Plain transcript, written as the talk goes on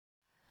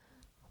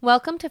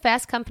Welcome to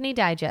Fast Company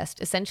Digest,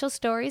 essential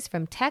stories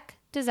from tech,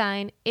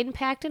 design,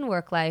 impact, and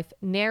work life,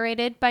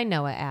 narrated by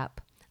Noah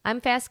App.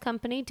 I'm Fast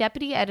Company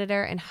Deputy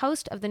Editor and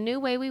host of the New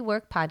Way We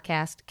Work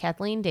podcast,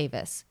 Kathleen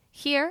Davis.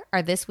 Here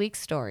are this week's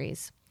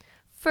stories.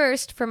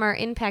 First, from our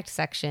impact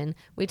section,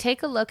 we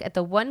take a look at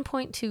the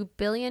 $1.2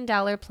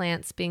 billion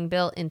plants being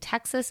built in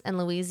Texas and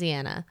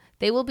Louisiana.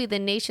 They will be the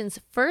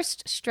nation's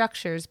first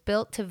structures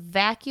built to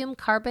vacuum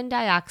carbon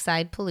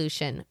dioxide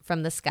pollution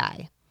from the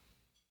sky.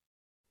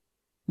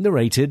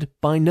 Narrated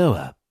by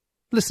Noah.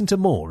 Listen to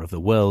more of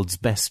the world's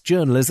best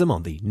journalism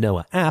on the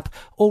Noah app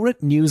or at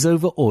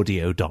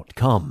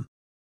newsoveraudio.com.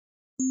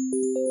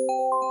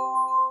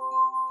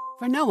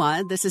 For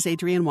Noah, this is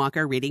Adrienne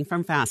Walker reading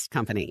from Fast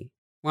Company.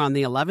 We're on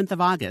the 11th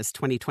of August,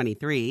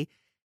 2023.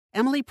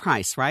 Emily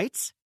Price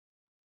writes,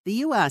 the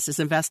U.S. is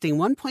investing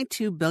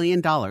 $1.2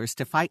 billion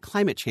to fight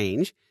climate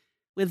change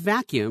with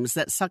vacuums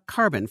that suck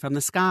carbon from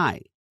the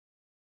sky.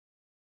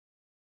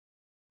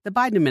 The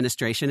Biden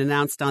administration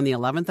announced on the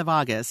 11th of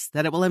August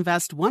that it will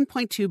invest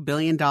 $1.2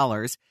 billion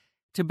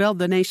to build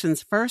the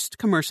nation's first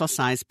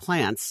commercial-sized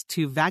plants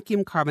to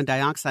vacuum carbon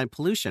dioxide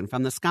pollution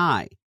from the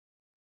sky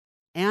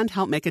and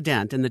help make a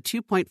dent in the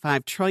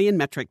 2.5 trillion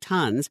metric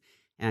tons,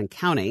 and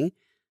counting,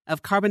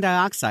 of carbon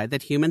dioxide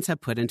that humans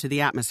have put into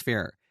the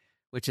atmosphere,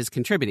 which is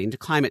contributing to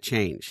climate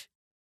change.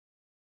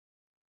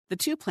 The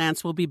two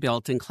plants will be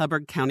built in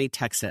Kleberg County,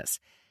 Texas,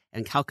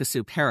 and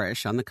Calcasieu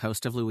Parish on the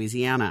coast of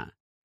Louisiana.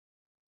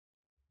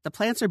 The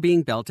plants are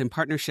being built in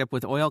partnership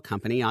with oil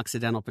company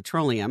Occidental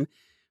Petroleum,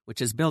 which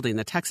is building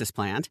the Texas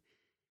plant,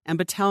 and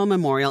Battelle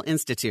Memorial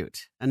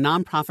Institute, a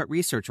nonprofit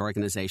research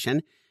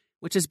organization,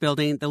 which is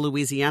building the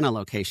Louisiana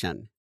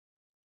location.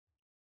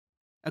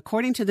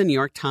 According to the New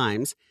York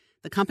Times,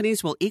 the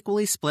companies will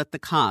equally split the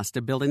cost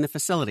of building the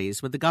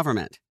facilities with the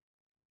government.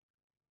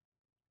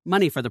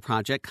 Money for the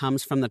project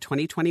comes from the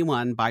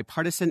 2021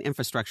 bipartisan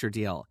infrastructure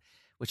deal,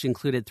 which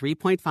included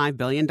 $3.5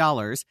 billion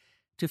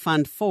to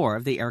fund 4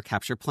 of the air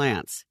capture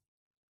plants.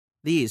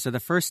 These are the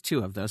first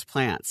 2 of those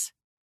plants.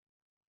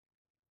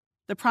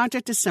 The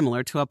project is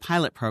similar to a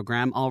pilot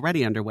program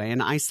already underway in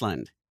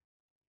Iceland.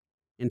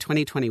 In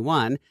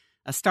 2021,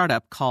 a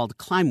startup called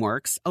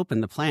Climeworks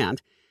opened the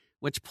plant,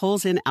 which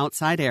pulls in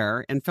outside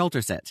air and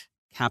filters it,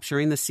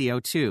 capturing the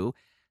CO2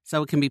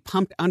 so it can be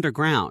pumped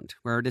underground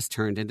where it is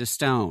turned into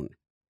stone.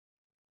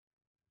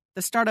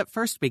 The startup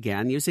first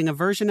began using a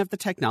version of the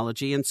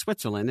technology in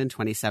Switzerland in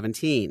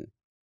 2017.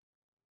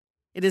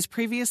 It has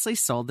previously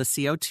sold the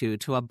CO2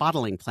 to a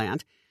bottling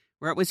plant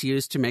where it was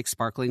used to make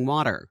sparkling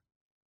water.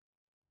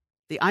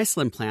 The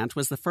Iceland plant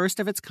was the first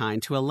of its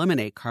kind to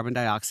eliminate carbon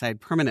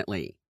dioxide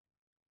permanently.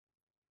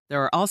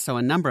 There are also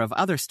a number of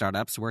other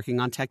startups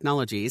working on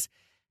technologies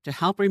to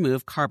help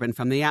remove carbon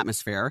from the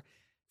atmosphere,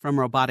 from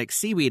robotic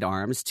seaweed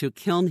arms to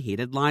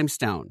kiln-heated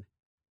limestone.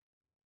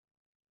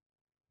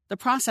 The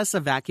process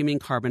of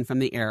vacuuming carbon from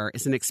the air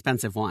is an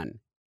expensive one.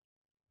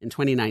 In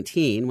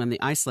 2019, when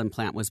the Iceland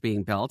plant was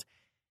being built,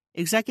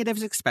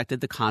 executives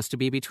expected the cost to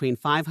be between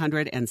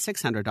 $500 and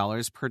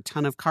 $600 per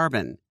ton of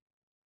carbon.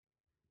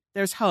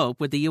 There's hope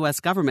with the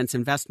U.S. government's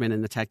investment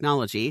in the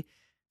technology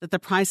that the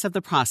price of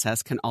the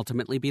process can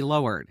ultimately be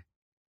lowered.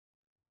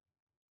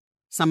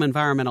 Some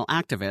environmental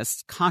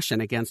activists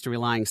caution against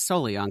relying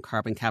solely on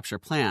carbon capture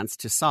plants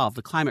to solve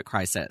the climate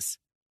crisis.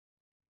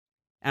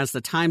 As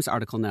the Times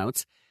article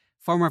notes,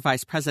 former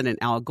Vice President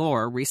Al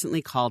Gore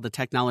recently called the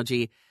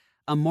technology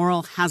a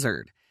moral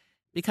hazard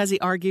because he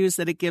argues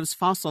that it gives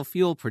fossil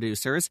fuel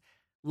producers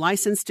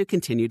license to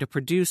continue to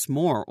produce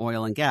more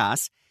oil and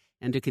gas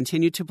and to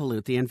continue to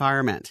pollute the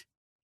environment.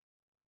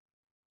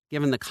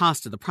 Given the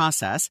cost of the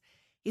process,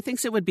 he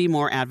thinks it would be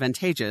more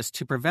advantageous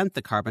to prevent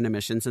the carbon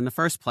emissions in the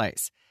first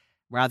place,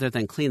 rather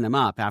than clean them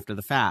up after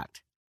the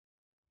fact.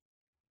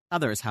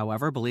 Others,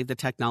 however, believe the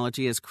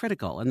technology is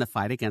critical in the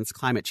fight against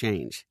climate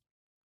change.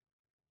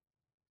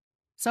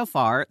 So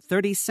far,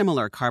 30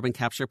 similar carbon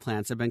capture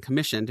plants have been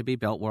commissioned to be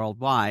built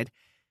worldwide,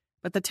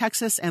 but the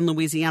Texas and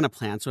Louisiana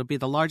plants would be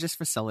the largest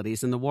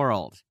facilities in the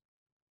world.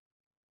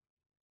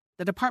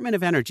 The Department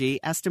of Energy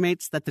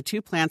estimates that the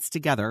 2 plants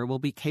together will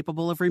be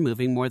capable of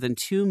removing more than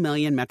 2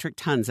 million metric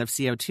tons of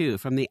CO2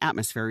 from the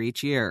atmosphere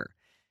each year,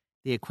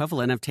 the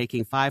equivalent of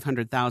taking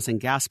 500,000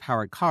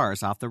 gas-powered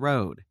cars off the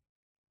road.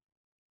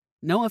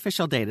 No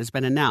official date has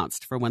been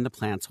announced for when the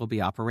plants will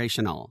be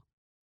operational.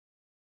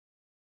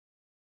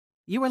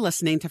 You are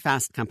listening to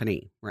Fast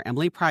Company, where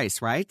Emily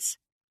Price writes,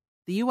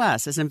 the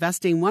U.S. is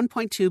investing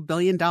 $1.2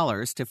 billion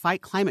to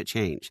fight climate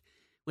change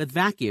with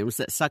vacuums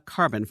that suck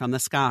carbon from the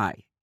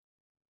sky.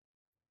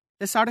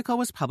 This article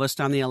was published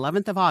on the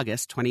 11th of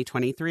August,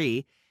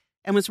 2023,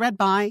 and was read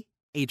by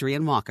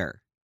Adrienne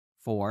Walker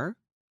for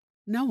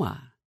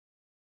Noah.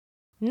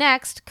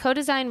 Next,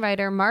 Co.Design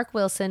writer Mark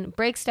Wilson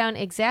breaks down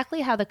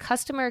exactly how the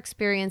customer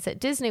experience at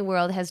Disney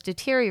World has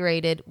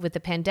deteriorated with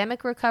the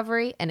pandemic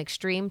recovery and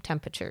extreme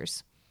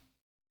temperatures.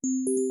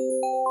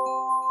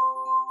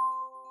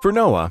 For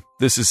Noah,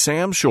 this is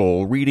Sam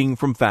Scholl reading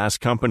from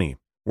Fast Company.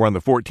 We're on the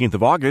 14th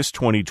of August,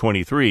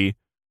 2023.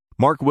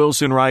 Mark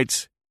Wilson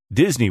writes,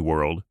 Disney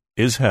World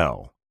is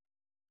hell.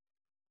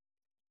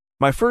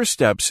 My first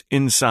steps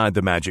inside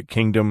the Magic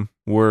Kingdom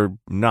were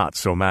not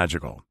so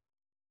magical.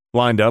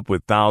 Lined up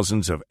with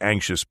thousands of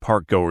anxious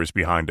park-goers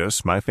behind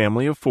us, my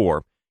family of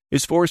 4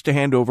 is forced to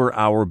hand over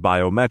our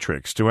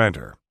biometrics to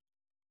enter.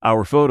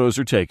 Our photos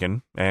are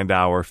taken, and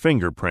our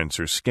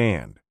fingerprints are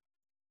scanned.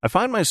 I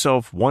find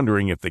myself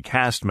wondering if the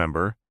cast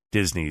member,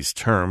 Disney's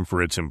term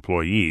for its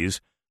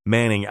employees,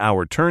 manning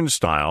our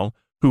turnstile,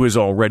 who has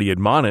already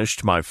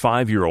admonished my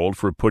 5-year-old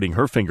for putting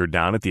her finger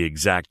down at the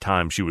exact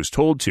time she was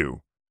told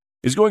to,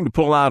 is going to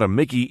pull out a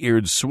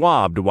Mickey-eared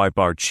swab to wipe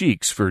our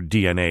cheeks for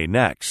DNA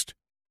next.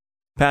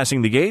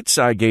 Passing the gates,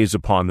 I gaze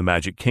upon the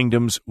Magic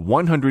Kingdom's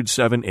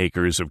 107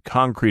 acres of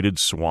concreted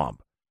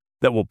swamp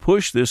that will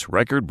push this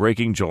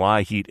record-breaking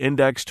July heat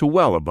index to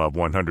well above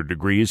 100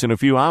 degrees in a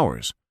few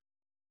hours.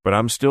 But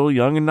I'm still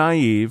young and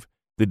naive.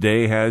 The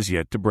day has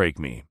yet to break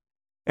me.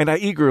 And I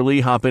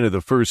eagerly hop into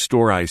the first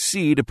store I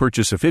see to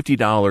purchase a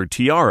 $50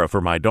 tiara for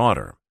my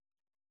daughter.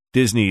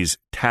 Disney's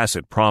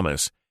tacit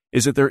promise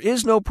is that there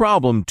is no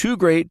problem too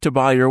great to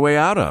buy your way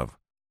out of.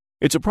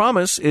 It's a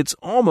promise it's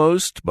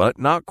almost, but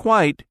not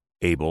quite,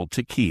 able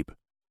to keep.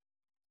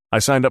 I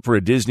signed up for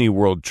a Disney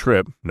World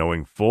trip,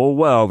 knowing full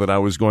well that I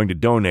was going to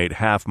donate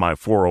half my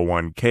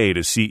 401k to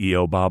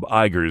CEO Bob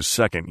Iger's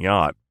second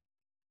yacht.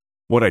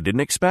 What I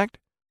didn't expect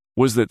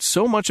was that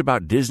so much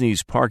about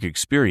Disney's park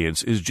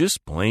experience is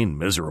just plain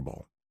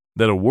miserable.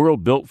 That a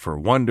world built for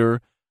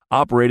wonder,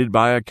 operated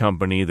by a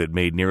company that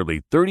made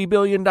nearly $30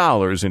 billion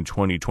in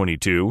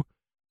 2022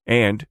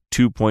 and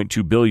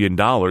 $2.2 billion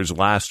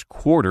last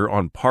quarter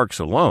on parks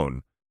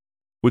alone,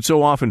 would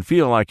so often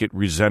feel like it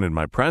resented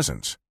my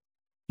presence.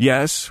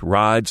 Yes,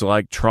 rides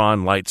like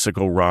Tron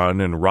Lightcycle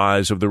Run and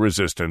Rise of the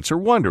Resistance are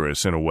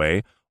wondrous in a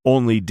way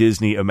only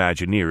Disney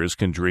Imagineers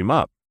can dream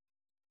up.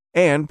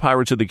 And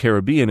Pirates of the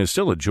Caribbean is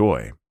still a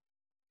joy.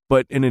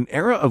 But in an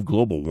era of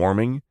global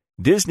warming,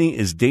 Disney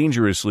is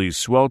dangerously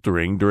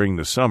sweltering during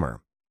the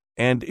summer,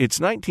 and its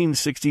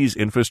 1960s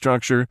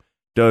infrastructure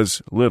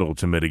does little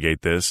to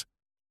mitigate this.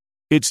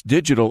 Its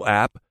digital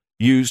app,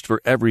 used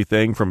for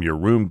everything from your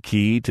room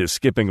key to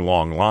skipping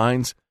long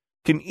lines,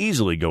 can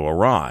easily go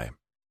awry,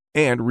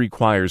 and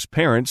requires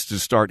parents to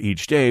start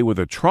each day with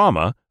a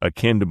trauma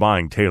akin to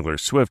buying Taylor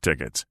Swift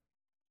tickets.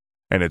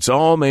 And it's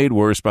all made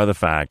worse by the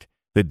fact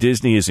that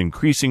Disney is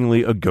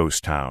increasingly a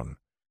ghost town,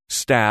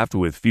 staffed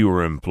with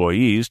fewer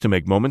employees to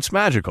make moments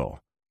magical,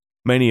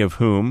 many of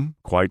whom,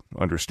 quite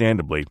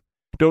understandably,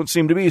 don't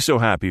seem to be so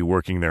happy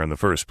working there in the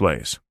first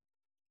place.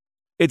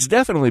 It's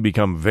definitely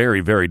become very,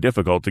 very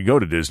difficult to go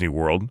to Disney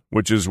World,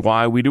 which is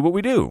why we do what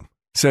we do,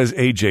 says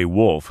A.J.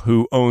 Wolf,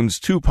 who owns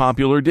 2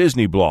 popular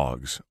Disney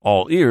blogs,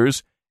 All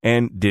Ears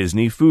and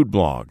Disney Food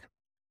Blog.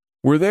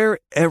 We're there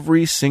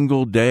every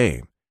single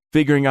day,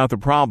 figuring out the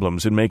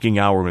problems and making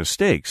our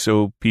mistakes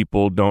so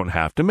people don't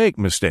have to make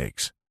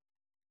mistakes.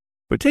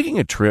 But taking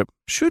a trip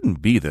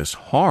shouldn't be this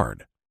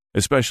hard,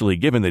 especially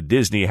given that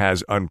Disney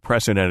has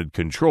unprecedented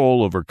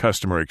control over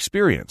customer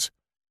experience,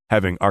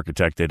 having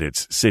architected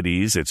its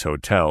cities, its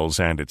hotels,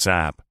 and its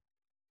app.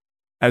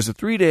 As a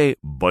 3-day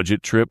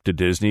budget trip to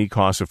Disney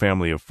costs a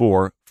family of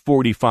 4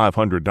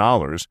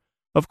 $4,500,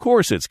 of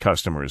course its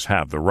customers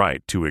have the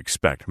right to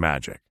expect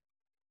magic.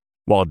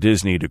 While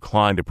Disney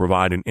declined to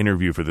provide an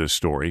interview for this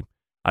story,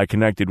 I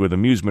connected with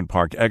amusement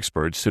park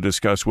experts to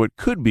discuss what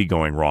could be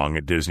going wrong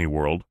at Disney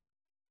World,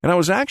 and I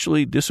was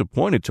actually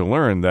disappointed to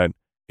learn that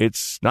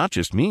it's not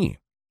just me.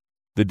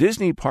 The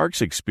Disney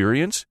parks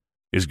experience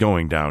is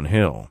going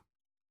downhill.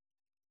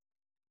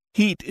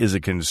 Heat is a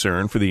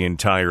concern for the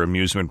entire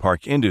amusement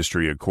park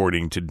industry,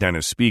 according to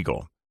Dennis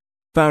Spiegel,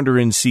 founder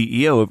and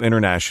CEO of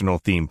International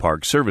Theme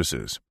Park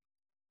Services.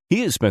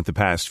 He has spent the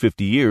past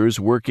 50 years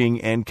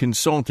working and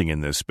consulting in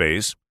this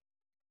space.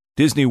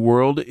 Disney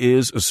World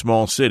is a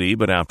small city,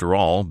 but after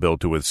all,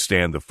 built to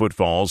withstand the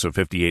footfalls of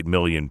 58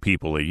 million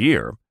people a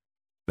year.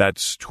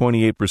 That's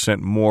 28%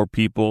 more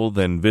people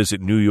than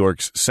visit New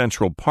York's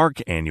Central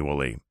Park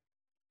annually.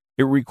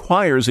 It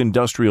requires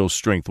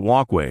industrial-strength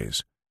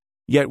walkways.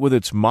 Yet with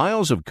its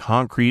miles of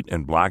concrete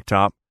and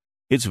blacktop,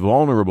 it's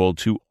vulnerable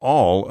to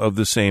all of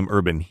the same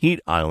urban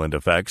heat island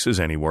effects as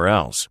anywhere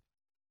else.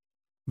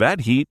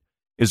 That heat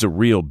is a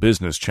real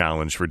business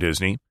challenge for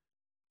Disney.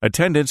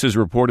 Attendance has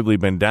reportedly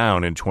been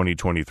down in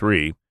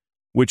 2023,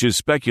 which is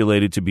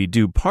speculated to be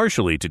due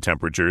partially to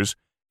temperatures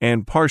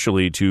and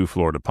partially to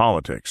Florida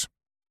politics.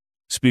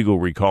 Spiegel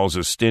recalls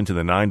a stint in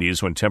the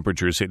 90s when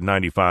temperatures hit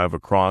 95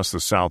 across the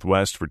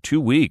Southwest for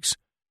 2 weeks,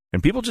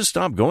 and people just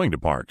stopped going to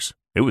parks.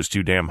 It was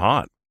too damn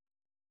hot.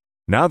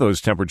 Now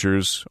those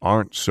temperatures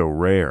aren't so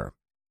rare.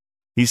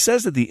 He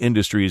says that the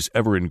industry's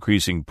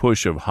ever-increasing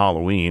push of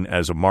Halloween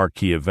as a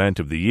marquee event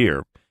of the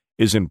year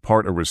is in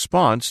part a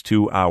response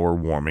to our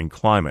warming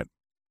climate.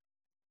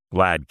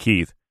 Lad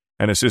Keith,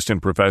 an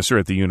assistant professor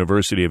at the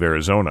University of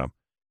Arizona,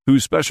 who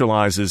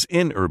specializes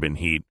in urban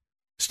heat,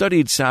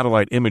 studied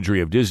satellite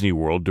imagery of Disney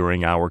World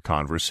during our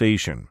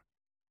conversation.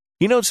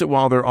 He notes that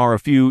while there are a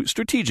few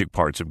strategic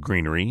parts of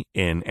greenery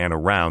in and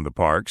around the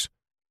parks,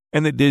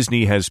 and that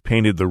Disney has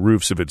painted the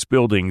roofs of its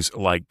buildings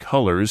light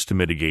colors to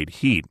mitigate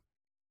heat,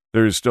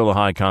 there is still a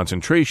high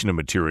concentration of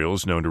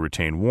materials known to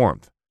retain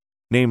warmth,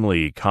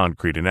 namely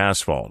concrete and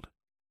asphalt,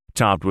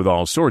 topped with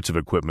all sorts of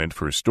equipment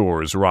for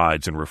stores,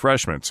 rides, and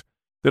refreshments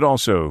that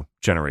also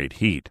generate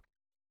heat.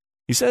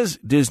 He says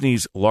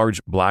Disney's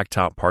large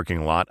blacktop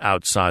parking lot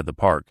outside the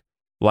park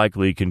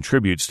likely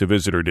contributes to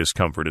visitor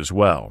discomfort as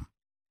well.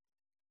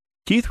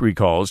 Keith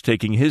recalls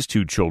taking his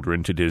 2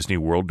 children to Disney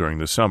World during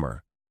the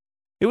summer.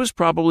 It was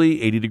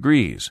probably 80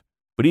 degrees,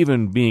 but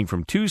even being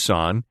from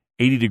Tucson,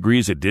 80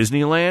 degrees at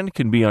Disneyland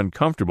can be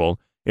uncomfortable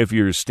if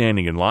you're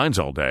standing in lines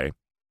all day.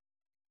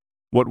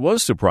 What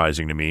was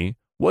surprising to me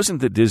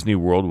wasn't that Disney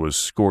World was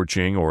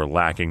scorching or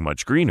lacking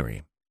much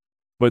greenery,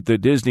 but that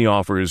Disney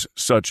offers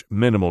such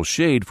minimal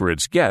shade for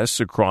its guests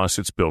across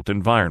its built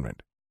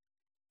environment.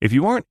 If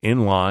you aren't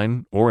in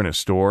line or in a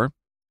store,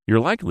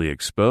 you're likely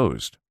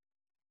exposed.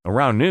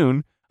 Around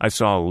noon, I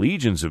saw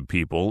legions of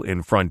people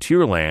in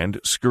Frontierland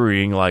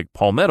scurrying like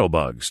palmetto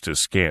bugs to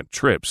scant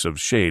trips of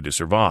shade to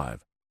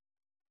survive.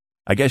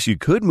 I guess you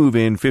could move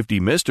in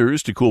 50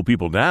 misters to cool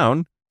people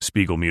down,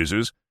 Spiegel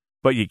muses,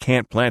 but you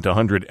can't plant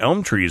 100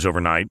 elm trees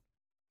overnight.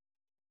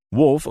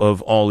 Wolf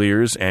of All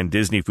Ears and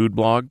Disney Food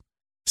Blog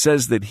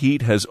says that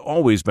heat has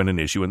always been an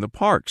issue in the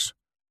parks.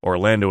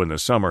 Orlando in the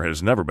summer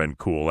has never been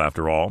cool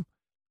after all,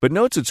 but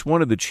notes it's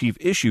one of the chief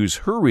issues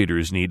her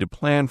readers need to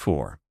plan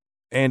for,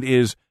 and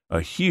is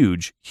a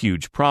huge,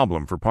 huge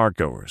problem for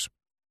parkgoers.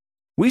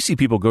 We see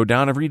people go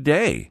down every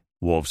day,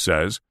 Wolf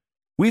says.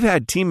 We've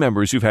had team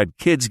members who've had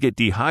kids get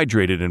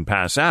dehydrated and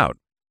pass out.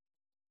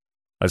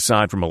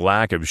 Aside from a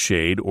lack of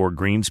shade or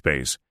green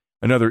space,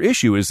 another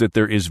issue is that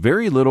there is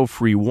very little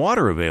free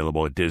water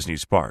available at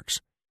Disney's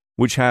parks,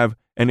 which have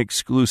an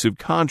exclusive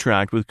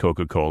contract with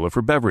Coca-Cola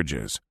for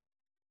beverages.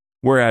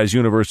 Whereas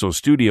Universal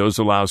Studios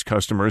allows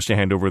customers to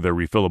hand over their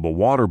refillable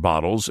water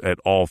bottles at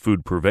all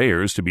food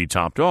purveyors to be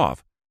topped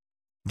off,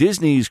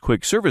 Disney's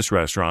quick service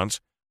restaurants,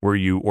 where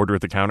you order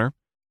at the counter,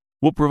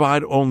 will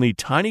provide only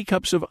tiny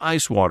cups of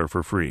ice water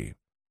for free,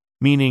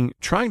 meaning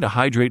trying to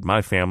hydrate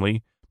my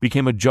family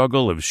became a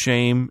juggle of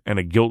shame and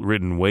a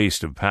guilt-ridden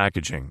waste of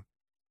packaging.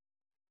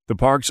 The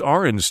parks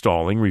are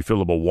installing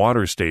refillable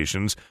water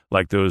stations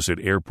like those at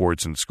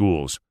airports and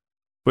schools,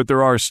 but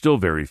there are still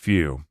very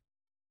few.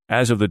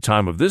 As of the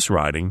time of this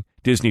writing,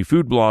 Disney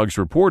Food Blog's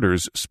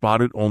reporters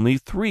spotted only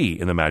 3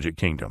 in the Magic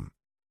Kingdom,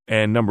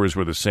 and numbers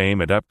were the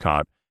same at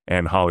Epcot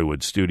and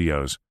Hollywood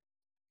Studios.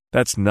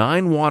 That's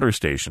 9 water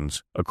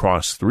stations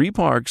across 3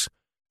 parks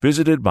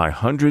visited by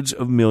hundreds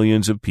of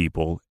millions of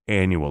people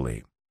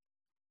annually.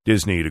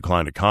 Disney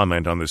declined to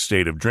comment on the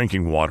state of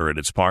drinking water at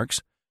its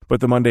parks,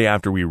 but the Monday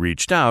after we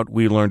reached out,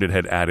 we learned it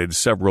had added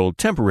several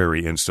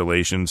temporary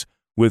installations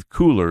with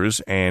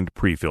coolers and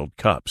pre-filled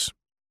cups.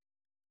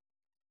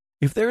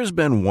 If there has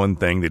been one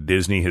thing that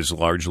Disney has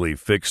largely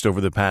fixed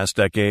over the past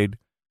decade,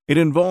 it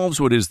involves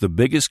what is the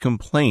biggest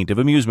complaint of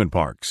amusement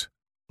parks: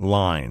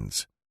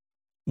 lines.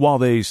 While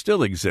they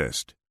still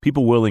exist,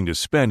 people willing to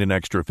spend an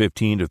extra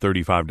 $15 to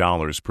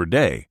 $35 per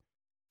day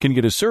can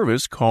get a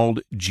service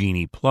called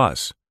Genie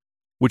Plus,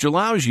 which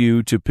allows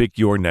you to pick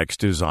your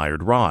next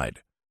desired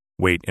ride,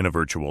 wait in a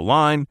virtual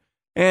line,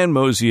 and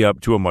mosey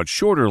up to a much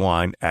shorter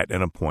line at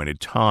an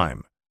appointed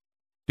time.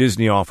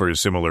 Disney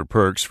offers similar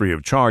perks free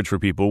of charge for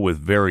people with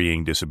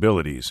varying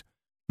disabilities,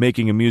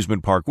 making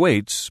amusement park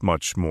waits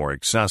much more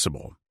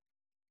accessible.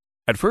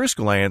 At first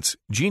glance,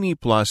 Genie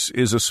Plus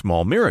is a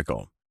small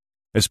miracle,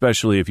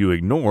 especially if you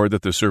ignore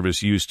that the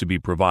service used to be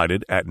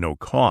provided at no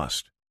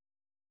cost.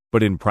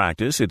 But in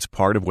practice, it's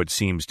part of what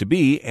seems to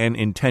be an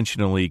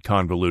intentionally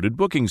convoluted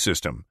booking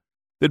system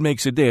that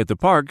makes a day at the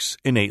parks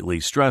innately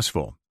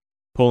stressful,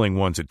 pulling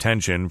one's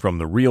attention from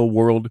the real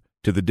world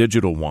to the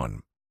digital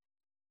one.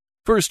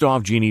 First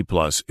off, Genie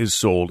Plus is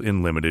sold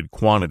in limited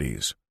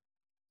quantities.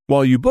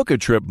 While you book a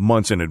trip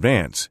months in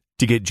advance,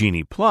 to get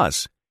Genie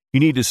Plus, you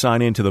need to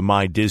sign into the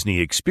My Disney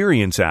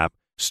Experience app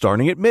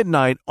starting at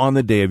midnight on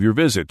the day of your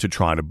visit to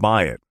try to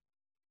buy it.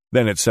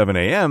 Then at 7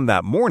 a.m.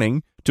 that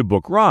morning to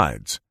book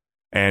rides.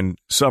 And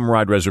some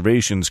ride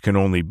reservations can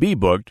only be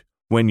booked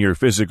when you're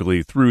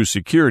physically through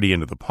security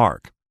into the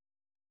park.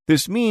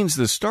 This means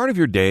the start of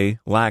your day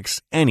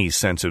lacks any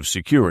sense of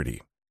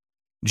security.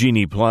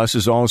 Genie Plus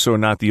is also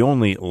not the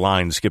only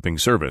line-skipping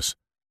service,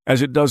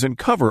 as it doesn't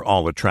cover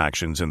all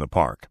attractions in the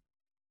park.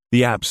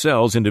 The app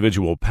sells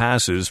individual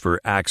passes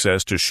for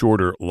access to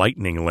shorter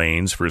lightning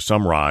lanes for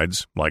some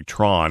rides, like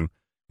Tron,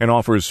 and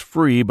offers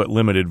free but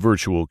limited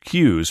virtual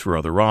queues for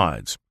other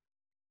rides.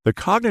 The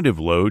cognitive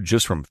load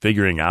just from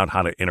figuring out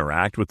how to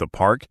interact with the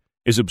park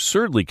is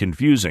absurdly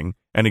confusing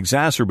and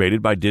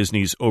exacerbated by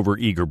Disney's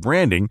overeager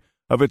branding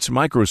of its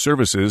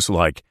microservices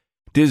like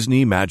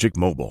Disney Magic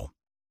Mobile.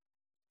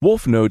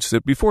 Wolf notes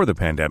that before the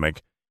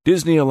pandemic,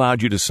 Disney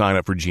allowed you to sign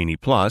up for Genie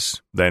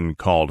Plus, then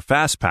called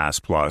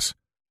FastPass Plus,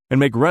 and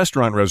make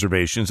restaurant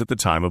reservations at the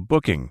time of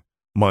booking,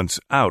 months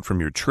out from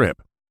your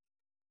trip.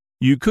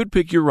 You could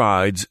pick your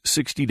rides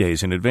 60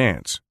 days in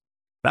advance.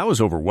 That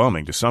was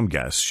overwhelming to some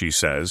guests, she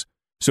says,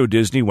 so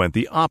Disney went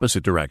the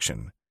opposite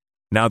direction.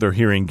 Now they're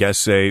hearing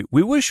guests say,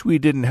 "We wish we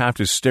didn't have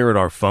to stare at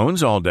our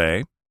phones all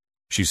day,"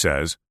 she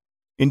says.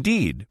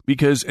 Indeed,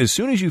 because as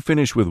soon as you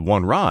finish with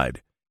one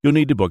ride, you'll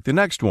need to book the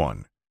next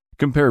one,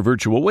 compare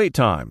virtual wait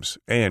times,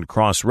 and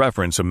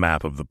cross-reference a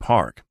map of the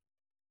park.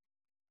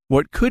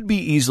 What could be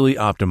easily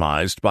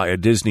optimized by a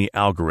Disney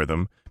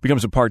algorithm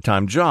becomes a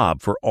part-time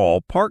job for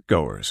all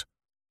park-goers,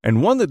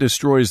 and one that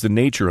destroys the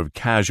nature of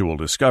casual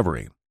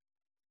discovery.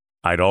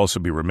 I'd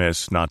also be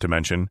remiss not to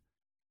mention,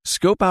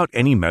 scope out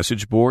any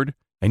message board,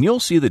 and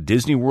you'll see that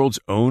Disney World's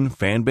own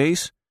fan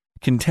base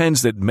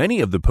contends that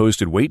many of the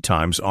posted wait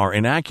times are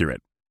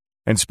inaccurate,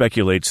 and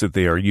speculates that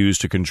they are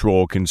used to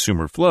control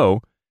consumer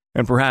flow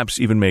and perhaps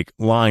even make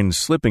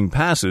line-slipping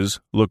passes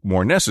look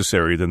more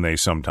necessary than they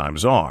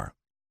sometimes are.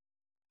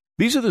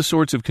 These are the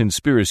sorts of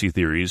conspiracy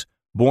theories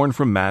born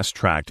from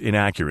mass-tracked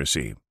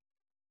inaccuracy.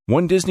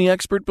 One Disney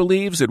expert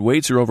believes that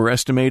waits are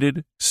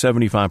overestimated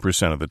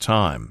 75% of the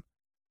time.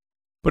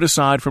 But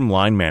aside from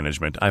line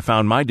management, I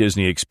found my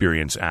Disney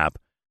Experience app,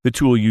 the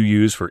tool you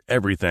use for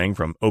everything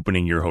from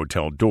opening your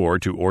hotel door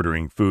to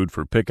ordering food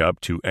for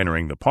pickup to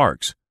entering the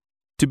parks,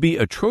 to be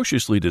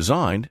atrociously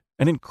designed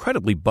and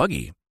incredibly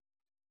buggy.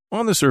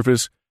 On the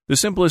surface, the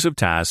simplest of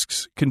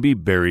tasks can be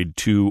buried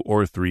 2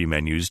 or 3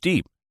 menus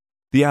deep.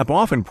 The app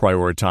often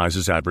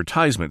prioritizes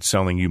advertisements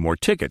selling you more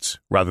tickets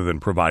rather than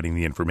providing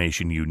the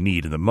information you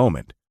need in the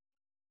moment.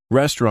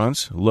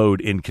 Restaurants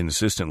load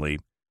inconsistently,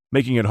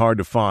 making it hard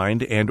to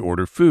find and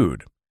order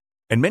food.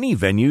 And many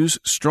venues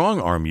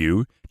strong-arm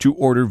you to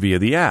order via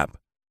the app,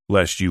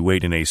 lest you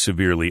wait in a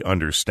severely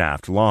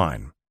understaffed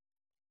line.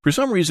 For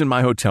some reason,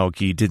 my hotel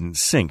key didn't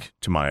sync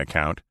to my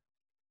account.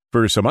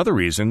 For some other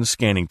reason,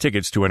 scanning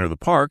tickets to enter the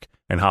park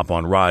and hop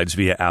on rides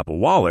via Apple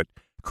Wallet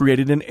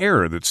created an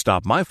error that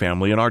stopped my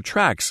family in our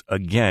tracks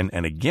again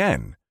and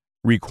again,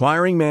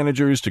 requiring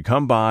managers to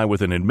come by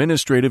with an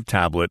administrative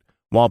tablet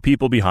while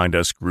people behind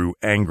us grew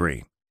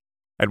angry.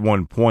 At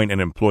one point, an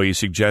employee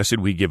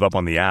suggested we give up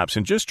on the apps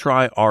and just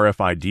try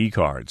RFID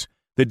cards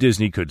that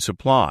Disney could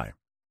supply,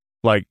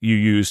 like you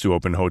use to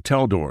open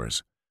hotel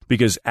doors,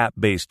 because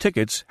app-based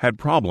tickets had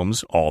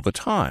problems all the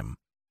time.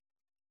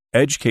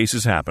 Edge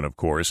cases happen, of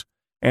course,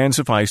 and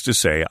suffice to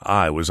say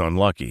I was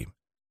unlucky.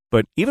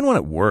 But even when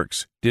it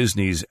works,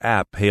 Disney's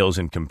app pales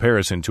in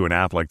comparison to an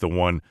app like the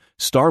one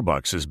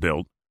Starbucks has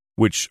built,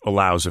 which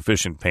allows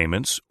efficient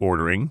payments,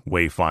 ordering,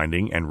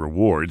 wayfinding, and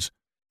rewards,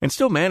 and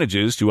still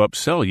manages to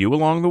upsell you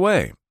along the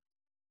way.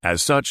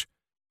 As such,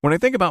 when I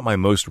think about my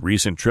most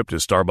recent trip to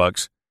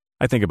Starbucks,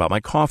 I think about my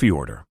coffee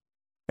order.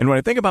 And when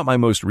I think about my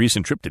most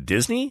recent trip to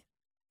Disney,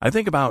 I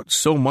think about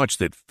so much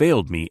that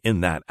failed me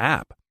in that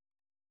app.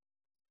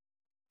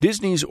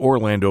 Disney's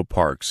Orlando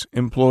parks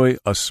employ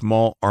a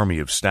small army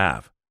of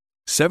staff.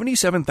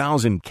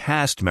 77,000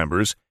 cast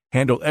members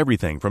handle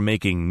everything from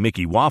making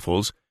Mickey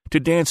waffles to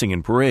dancing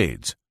in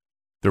parades.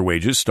 Their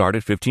wages start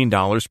at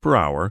 $15 per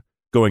hour,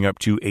 going up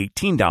to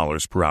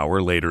 $18 per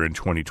hour later in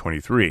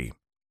 2023.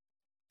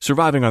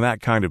 Surviving on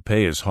that kind of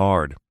pay is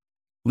hard,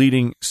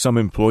 leading some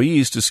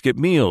employees to skip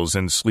meals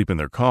and sleep in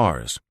their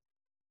cars.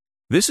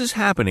 This is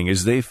happening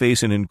as they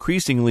face an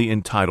increasingly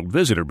entitled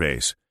visitor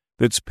base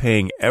that's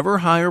paying ever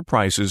higher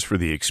prices for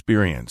the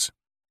experience.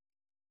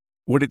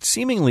 What it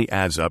seemingly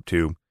adds up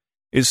to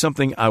is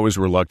something I was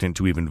reluctant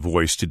to even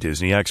voice to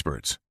Disney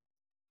experts.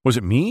 Was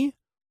it me,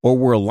 or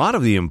were a lot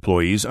of the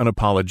employees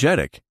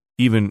unapologetic,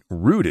 even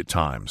rude at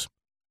times?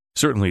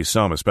 Certainly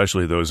some,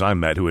 especially those I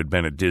met who had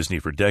been at Disney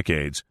for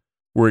decades,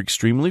 were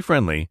extremely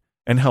friendly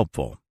and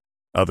helpful.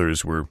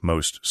 Others were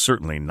most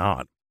certainly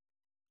not.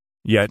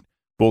 Yet,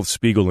 both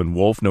Spiegel and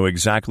Wolf know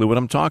exactly what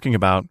I'm talking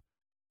about,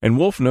 and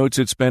Wolf notes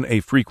it's been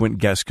a frequent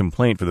guest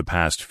complaint for the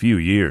past few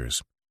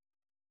years.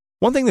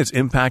 One thing that's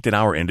impacted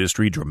our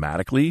industry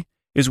dramatically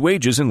is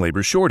wages and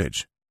labor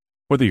shortage.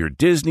 Whether you're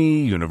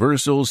Disney,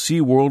 Universal,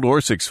 SeaWorld,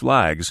 or Six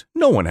Flags,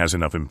 no one has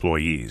enough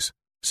employees,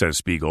 says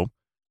Spiegel,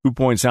 who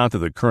points out that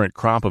the current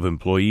crop of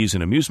employees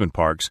in amusement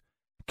parks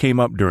came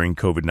up during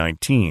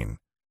COVID-19,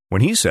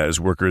 when he says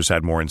workers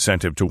had more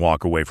incentive to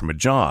walk away from a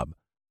job,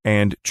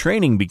 and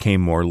training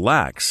became more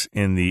lax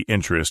in the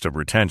interest of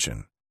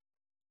retention.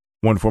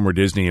 One former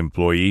Disney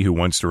employee who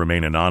wants to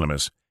remain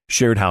anonymous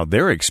shared how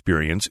their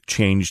experience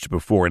changed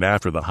before and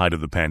after the height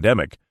of the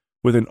pandemic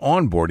with an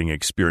onboarding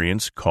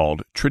experience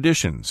called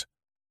Traditions.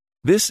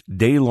 This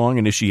day-long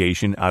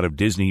initiation out of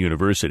Disney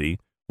University,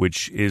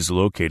 which is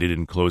located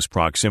in close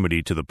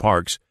proximity to the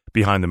parks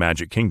behind the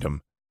Magic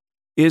Kingdom,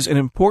 is an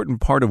important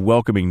part of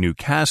welcoming new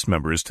cast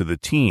members to the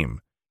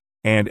team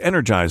and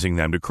energizing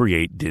them to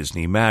create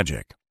Disney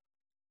magic.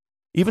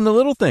 Even the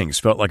little things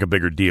felt like a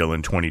bigger deal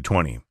in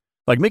 2020.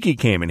 Like Mickey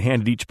came and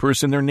handed each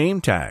person their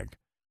name tag.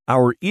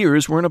 Our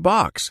ears were in a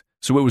box,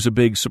 so it was a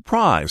big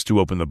surprise to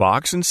open the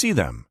box and see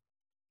them.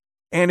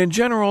 And in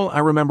general, I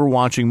remember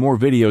watching more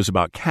videos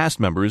about cast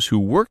members who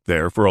worked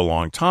there for a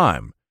long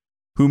time,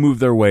 who moved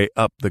their way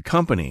up the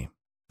company.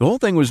 The whole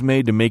thing was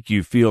made to make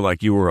you feel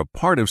like you were a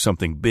part of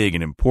something big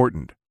and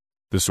important,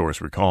 the source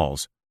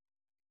recalls.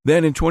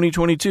 Then in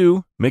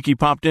 2022, Mickey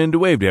popped in to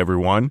wave to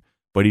everyone,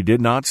 but he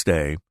did not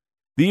stay.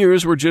 The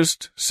ears were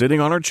just sitting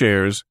on our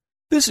chairs.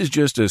 This is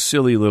just a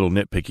silly little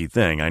nitpicky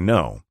thing, I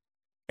know.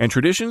 And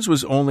Traditions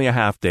was only a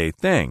half-day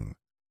thing,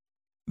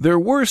 There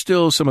were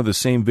still some of the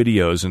same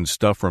videos and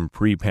stuff from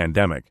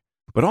pre-pandemic,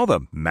 but all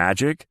the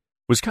magic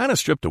was kind of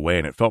stripped away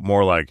and it felt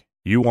more like,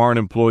 you are an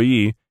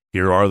employee,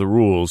 here are the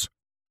rules.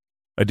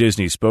 A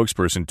Disney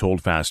spokesperson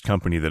told Fast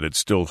Company that it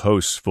still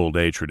hosts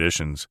full-day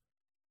traditions.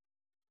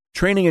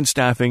 Training and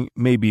staffing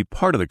may be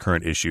part of the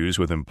current issues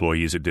with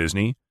employees at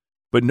Disney,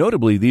 but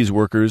notably these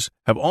workers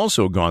have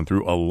also gone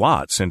through a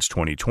lot since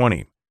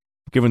 2020,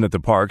 given that the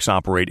parks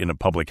operate in a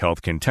public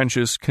health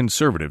contentious,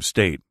 conservative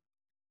state.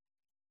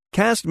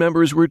 Cast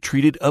members were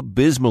treated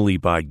abysmally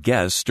by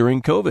guests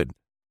during COVID.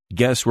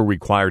 Guests were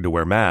required to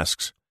wear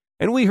masks,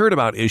 and we heard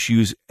about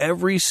issues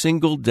every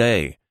single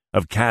day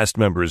of cast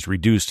members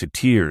reduced to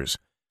tears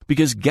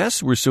because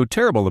guests were so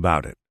terrible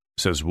about it,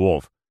 says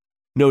Wolf,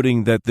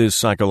 noting that this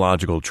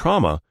psychological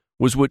trauma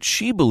was what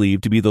she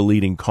believed to be the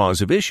leading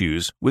cause of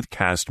issues with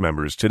cast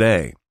members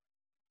today.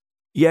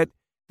 Yet,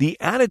 the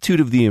attitude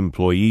of the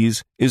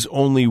employees is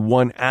only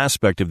one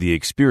aspect of the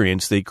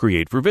experience they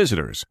create for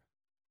visitors.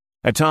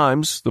 At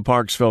times, the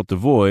parks felt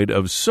devoid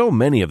of so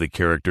many of the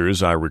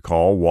characters I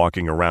recall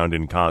walking around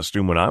in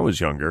costume when I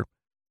was younger.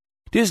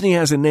 Disney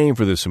has a name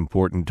for this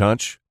important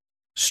touch: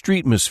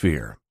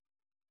 streetmosphere.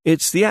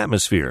 It's the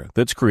atmosphere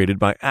that's created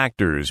by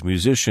actors,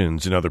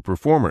 musicians, and other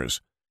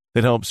performers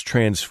that helps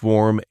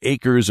transform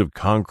acres of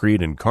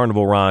concrete and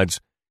carnival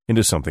rides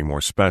into something more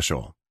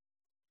special.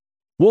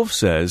 Wolf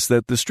says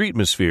that the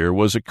streetmosphere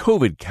was a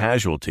COVID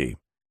casualty,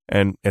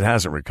 and it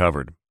hasn't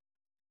recovered.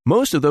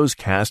 Most of those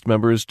cast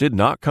members did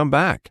not come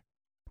back.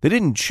 They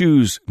didn't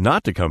choose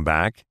not to come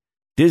back.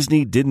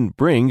 Disney didn't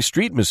bring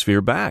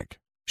streetmosphere back,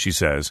 she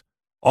says.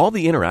 All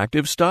the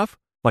interactive stuff,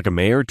 like a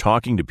mayor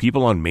talking to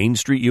people on Main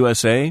Street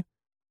USA,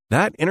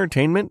 that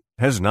entertainment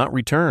has not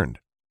returned.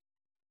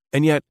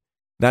 And yet,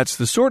 that's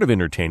the sort of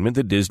entertainment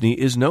that Disney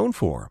is known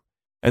for,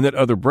 and that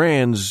other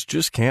brands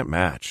just can't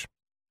match.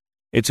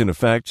 It's in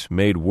effect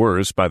made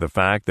worse by the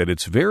fact that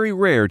it's very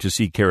rare to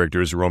see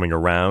characters roaming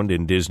around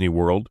in Disney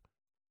World.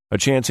 A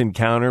chance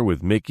encounter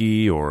with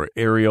Mickey or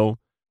Ariel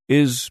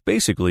is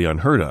basically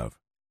unheard of,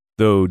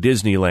 though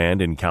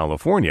Disneyland in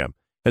California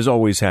has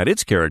always had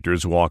its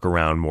characters walk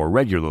around more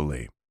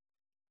regularly.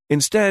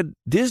 Instead,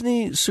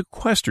 Disney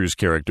sequesters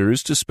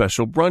characters to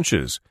special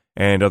brunches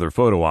and other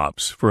photo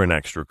ops for an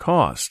extra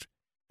cost,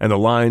 and the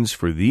lines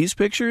for these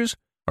pictures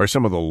are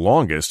some of the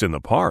longest in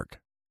the park.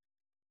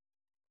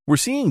 We're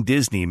seeing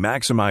Disney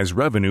maximize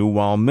revenue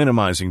while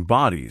minimizing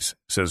bodies,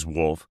 says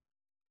Wolf,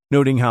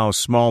 noting how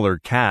smaller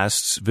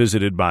casts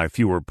visited by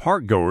fewer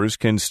parkgoers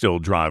can still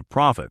drive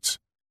profits.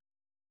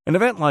 An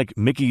event like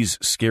Mickey's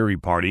Scary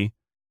Party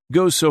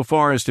goes so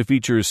far as to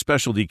feature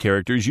specialty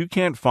characters you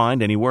can't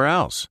find anywhere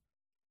else.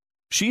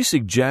 She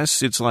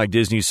suggests it's like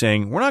Disney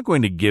saying, we're not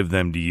going to give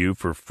them to you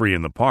for free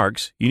in the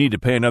parks. You need to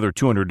pay another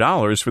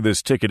 $200 for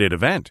this ticketed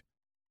event.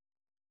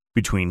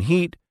 Between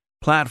heat,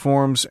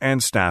 platforms,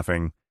 and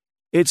staffing,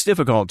 it's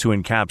difficult to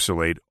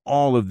encapsulate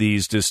all of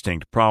these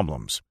distinct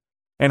problems,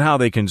 and how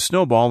they can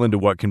snowball into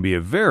what can be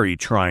a very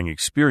trying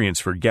experience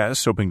for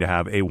guests hoping to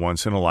have a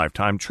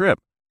once-in-a-lifetime trip.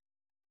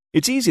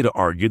 It's easy to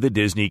argue that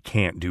Disney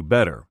can't do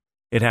better.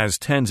 It has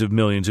tens of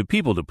millions of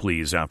people to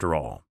please, after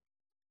all.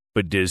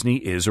 But Disney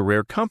is a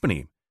rare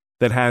company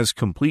that has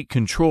complete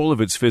control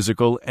of its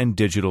physical and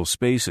digital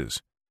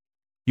spaces.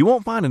 You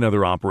won't find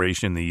another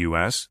operation in the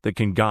U.S. that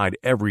can guide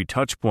every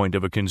touchpoint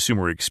of a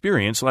consumer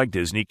experience like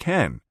Disney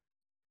can.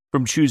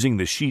 From choosing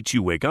the sheets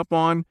you wake up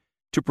on,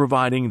 to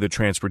providing the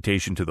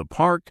transportation to the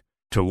park,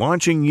 to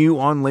launching you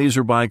on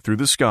laser bike through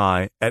the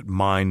sky at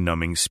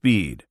mind-numbing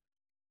speed.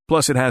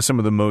 Plus, it has some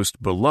of the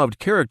most beloved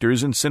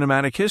characters in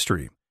cinematic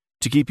history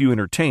to keep you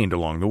entertained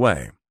along the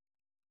way.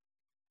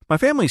 My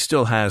family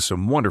still has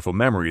some wonderful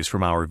memories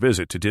from our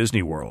visit to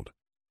Disney World.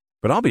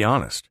 But I'll be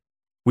honest,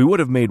 we would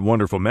have made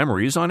wonderful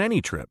memories on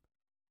any trip.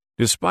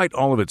 Despite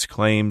all of its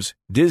claims,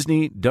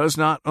 Disney does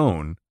not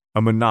own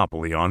a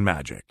monopoly on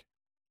magic.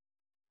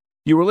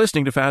 You were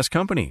listening to Fast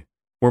Company,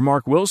 where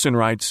Mark Wilson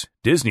writes,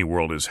 Disney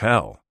World is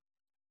hell.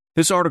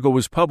 This article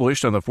was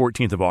published on the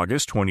 14th of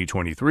August,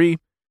 2023,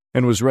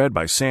 and was read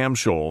by Sam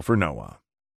Scholl for NOAA.